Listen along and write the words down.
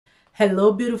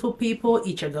Hello, beautiful people.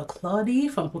 It's your girl Claudie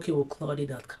from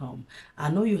cookiewithclaudie.com.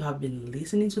 I know you have been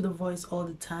listening to the voice all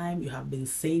the time. You have been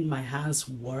seeing my hands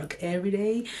work every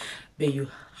day, but you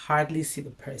hardly see the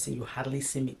person. You hardly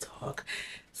see me talk.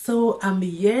 So I'm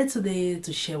here today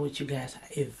to share with you guys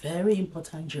a very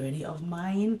important journey of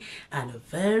mine and a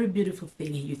very beautiful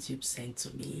thing YouTube sent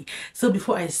to me. So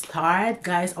before I start,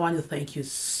 guys, I want to thank you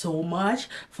so much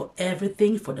for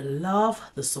everything, for the love,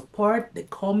 the support, the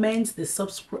comments, the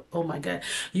subscribe. Oh my God,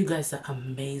 you guys are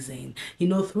amazing. You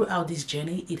know, throughout this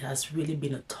journey, it has really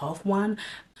been a tough one.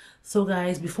 So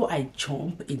guys, before I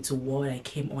jump into what I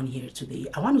came on here today,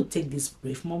 I want to take this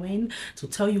brief moment to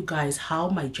tell you guys how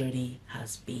my journey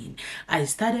has been. I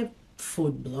started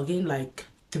food blogging like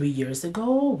 3 years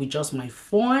ago with just my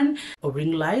phone, a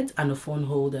ring light and a phone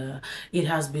holder. It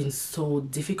has been so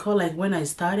difficult. Like when I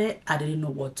started, I didn't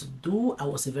know what to do. I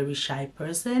was a very shy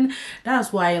person.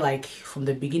 That's why, like, from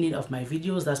the beginning of my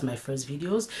videos, that's my first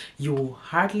videos, you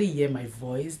hardly hear my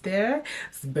voice there.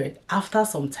 But after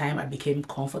some time, I became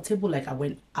comfortable. Like I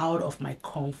went out of my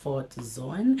comfort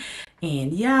zone.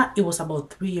 And yeah, it was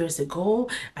about 3 years ago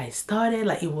I started.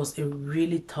 Like it was a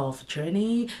really tough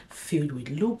journey filled with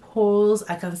loopholes.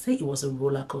 I can say it was a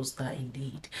roller coaster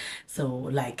indeed. So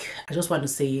like, I just want to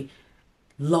say,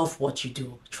 love what you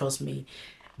do. Trust me,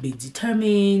 be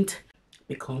determined,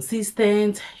 be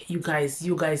consistent. You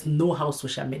guys know how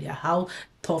social media, how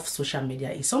tough social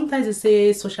media is. Sometimes they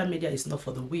say social media is not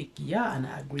for the weak. Yeah, and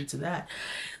I agree to that.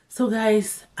 So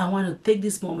guys, I want to take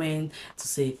this moment to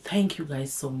say thank you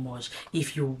guys so much.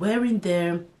 If you weren't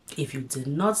there, if you did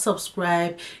not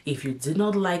subscribe, if you did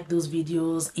not like those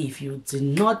videos, if you did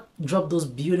not drop those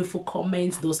beautiful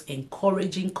comments, those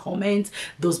encouraging comments,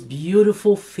 those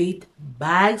beautiful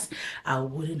feedbacks, I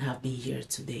wouldn't have been here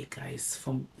today, guys.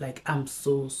 From like, I'm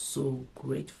so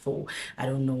grateful. I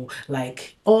don't know,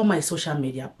 like all my social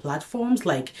media platforms,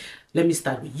 like let me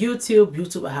start with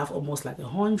YouTube. I have almost like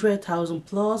 100,000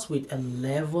 plus with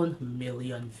 11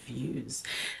 million views.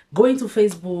 Going to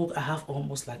Facebook, I have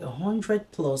almost like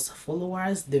 100 plus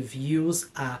followers. The views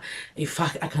are, in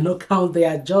fact, I cannot count. They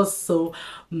are just so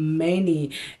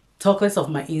many. Talk less of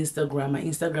my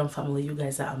Instagram family. You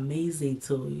guys are amazing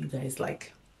too. You guys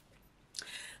like,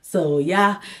 so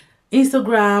yeah.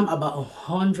 Instagram about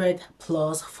 100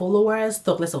 plus followers.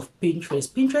 Talk less of Pinterest.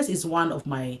 Pinterest is one of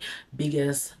my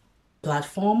biggest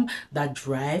platform that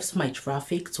drives my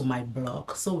traffic to my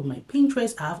blog. So with my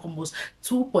Pinterest, I have almost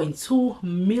 2.2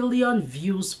 million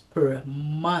views per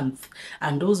month,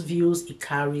 and those views, it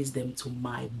carries them to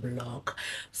my blog.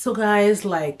 So guys,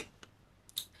 like,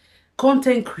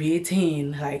 content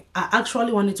creating, like, I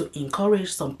actually wanted to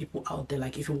encourage some people out there,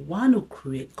 like, if you want to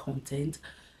create content,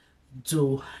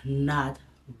 do not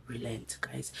relent,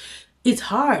 guys. It's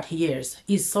hard, yes,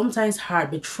 it's sometimes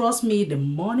hard, but trust me, the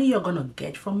money you're gonna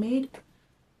get from it,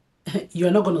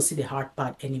 you're not gonna see the hard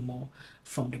part anymore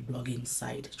from the blogging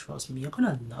side. Trust me, you're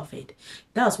gonna love it.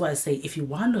 That's why I say, if you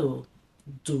want to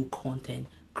do content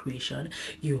creation,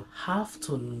 you have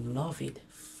to love it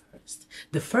first.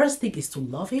 The first thing is to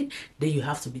love it, then you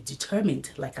have to be determined,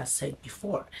 like I said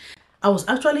before. I was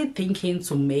actually thinking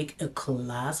to make a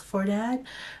class for that,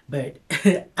 but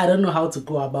I don't know how to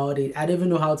go about it. I don't even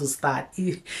know how to start.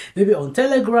 Maybe on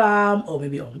Telegram, or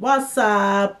maybe on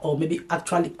WhatsApp, or maybe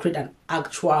actually create an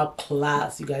actual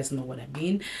class. You guys know what I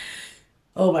mean?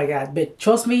 Oh my God. But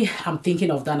trust me, I'm thinking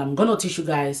of that. I'm gonna teach you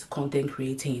guys content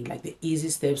creating, like the easy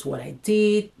steps, what I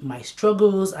did, my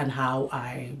struggles, and how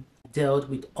I dealt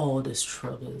with all the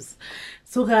struggles.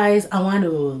 So guys, I want to,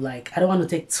 like, I don't want to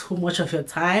take too much of your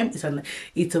time.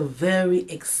 It's a very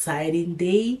exciting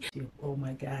day. Oh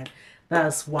my God,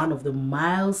 that's one of the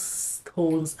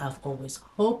milestones I've always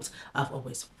hoped, I've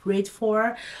always prayed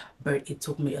for. But it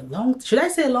took me a long, should I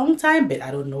say a long time, but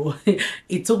I don't know.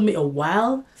 It took me a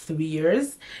while, 3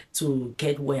 years, to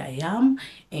get where I am.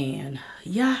 And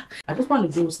yeah, I just want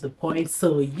to go to the point.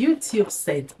 So YouTube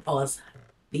sent us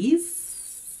this.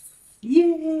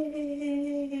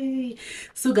 Yay!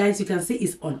 So guys, you can see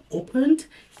it's unopened.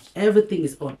 Everything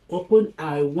is unopened.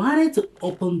 I wanted to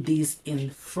open this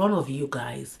in front of you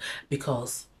guys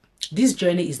because this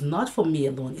journey is not for me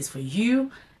alone, it's for you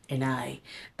and I.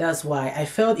 That's why I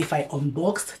felt if I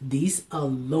unboxed this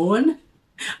alone,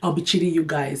 I'll be cheating you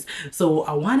guys. So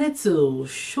I wanted to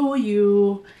show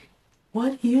you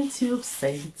what YouTube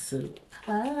sent to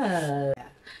us.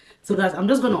 So guys, I'm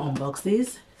just gonna unbox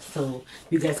this so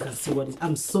you guys can see what it is.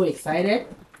 I'm so excited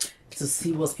to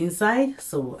see what's inside.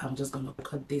 So I'm just gonna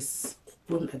cut this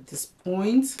open at this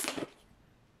point.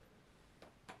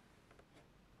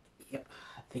 Yep,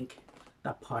 I think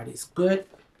that part is good.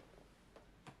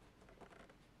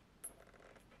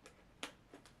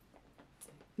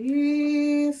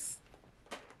 this.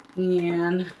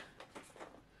 And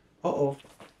uh-oh,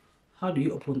 how do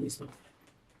you open this one?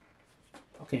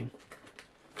 Okay,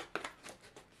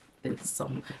 there's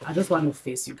some. I just want to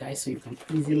face you guys so you can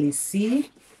easily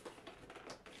see.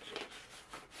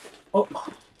 Oh,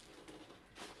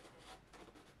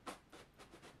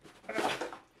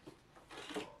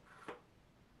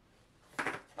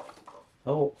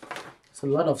 oh, it's a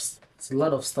lot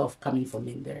of stuff coming from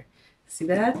in there. See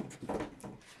that?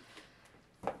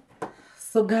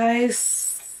 So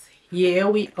guys, here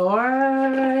we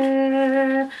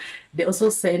are. They also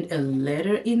sent a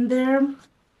letter in there.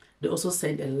 They also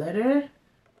sent a letter.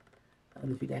 I don't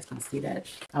know if you guys can see that.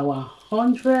 Our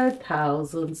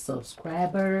 100,000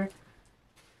 subscriber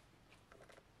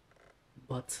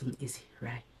button is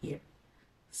right here.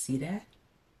 See that?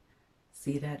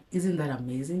 See that? Isn't that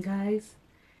amazing, guys?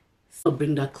 So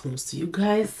bring that close to you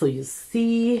guys so you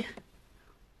see.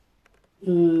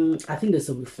 I think there's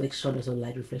a reflection, there's a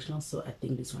light reflection, so I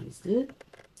think this one is good.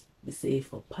 We say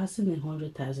for passing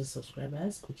 100,000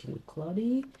 subscribers, cooking with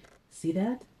Claudie. See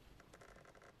that?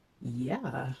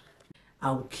 Yeah.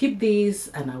 I will keep this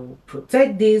and I will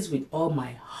protect this with all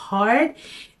my heart.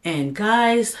 And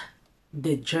guys,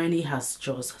 the journey has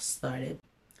just started.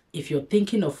 If you're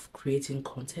thinking of creating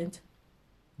content,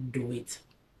 do it.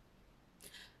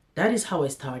 That is how I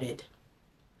started.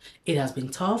 It has been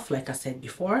tough, like I said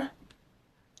before.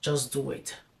 Just do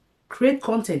it. Create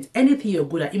content. Anything you're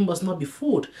good at. It must not be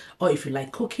food. Or if you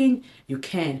like cooking, you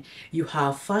can. You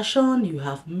have fashion, you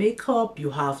have makeup,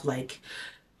 you have like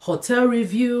hotel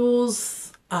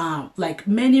reviews, like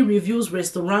many reviews,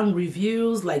 restaurant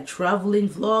reviews, like traveling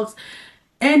vlogs,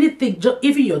 anything,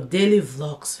 even your daily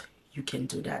vlogs, you can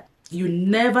do that. You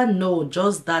never know,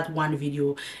 just that one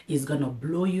video is gonna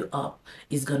blow you up,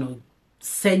 is gonna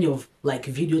send your like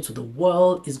video to the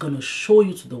world, is gonna show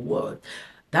you to the world.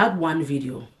 That one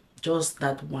video, just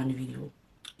that one video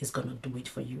is gonna do it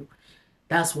for you.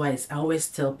 That's why I always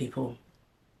tell people,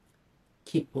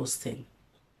 keep posting.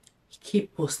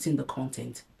 Keep posting the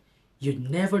content. You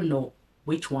never know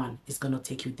which one is going to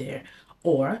take you there,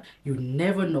 or you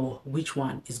never know which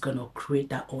one is going to create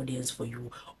that audience for you,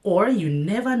 or you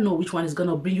never know which one is going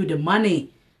to bring you the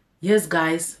money. Yes,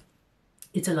 guys,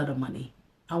 it's a lot of money.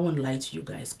 I won't lie to you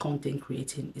guys. Content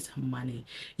creating is money.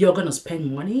 You're going to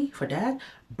spend money for that,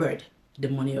 but the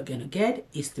money you're going to get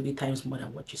is 3 times more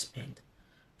than what you spend.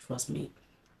 Trust me.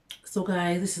 So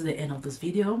guys, this is the end of this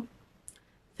video.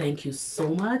 Thank you so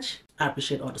much. I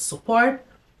appreciate all the support.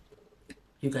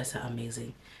 You guys are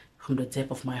amazing. From the depth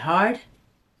of my heart,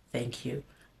 thank you.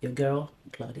 Your girl,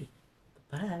 Claudie.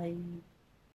 Bye.